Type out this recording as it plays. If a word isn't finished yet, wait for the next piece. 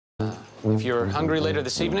If you're hungry later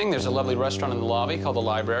this evening, there's a lovely restaurant in the lobby called The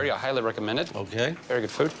Library. I highly recommend it. Okay. Very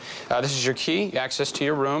good food. This is your key, access to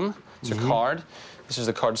your room. It's a card. This is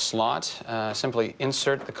the card slot. Simply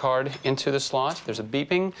insert the card into the slot. There's a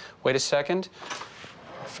beeping. Wait a second.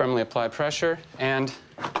 Firmly apply pressure, and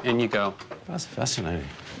in you go. That's fascinating.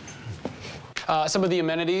 Some of the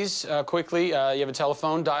amenities, quickly. You have a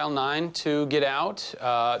telephone, dial 9 to get out.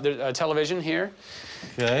 There's a television here.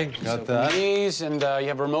 Okay, got that. These, and you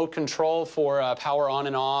have remote control for power on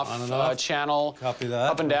and off, channel. Copy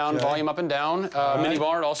that. Up and down, Okay. volume up and down. Mini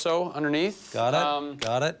bar also underneath. Got it,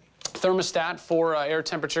 got it. Thermostat for air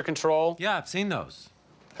temperature control. Yeah, I've seen those.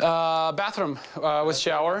 Bathroom with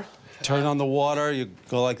shower. Turn on the water, you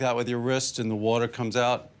go like that with your wrist and the water comes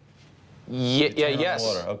out? Yes.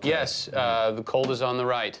 Water. Okay. Yes, the cold is on the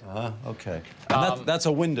right. Okay. And that's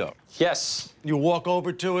a window. Yes. You walk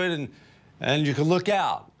over to it and you can look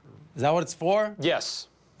out. Is that what it's for? Yes.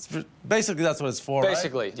 Basically, that's what it's for,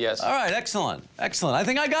 Basically, right? yes. All right, excellent, excellent. I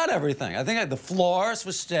think I got everything. I think the floors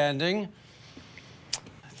for standing.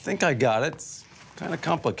 I think I got it. It's kind of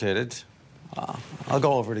complicated. I'll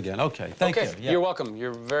go over it again. Okay, thank you. Yeah. You're welcome.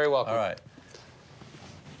 You're very welcome. All right.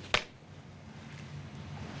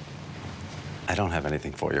 I don't have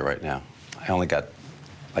anything for you right now. I only got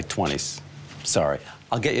like 20s. Sorry.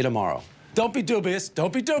 I'll get you tomorrow. Don't be dubious.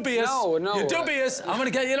 Don't be dubious. No. You're dubious. I'm going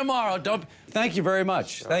to get you tomorrow. Don't. Thank you very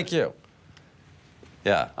much. Thank you.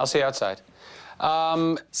 Yeah. I'll see you outside.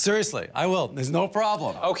 Seriously, I will. There's no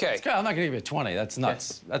problem. Okay. I'm not going to give you a 20. That's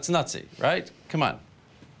nuts. That's nutsy, right? Come on.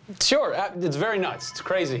 Sure. It's very nuts. It's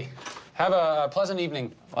crazy. Have a pleasant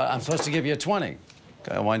evening. I'm supposed to give you a 20.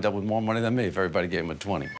 Guy wind up with more money than me if everybody gave him a 20.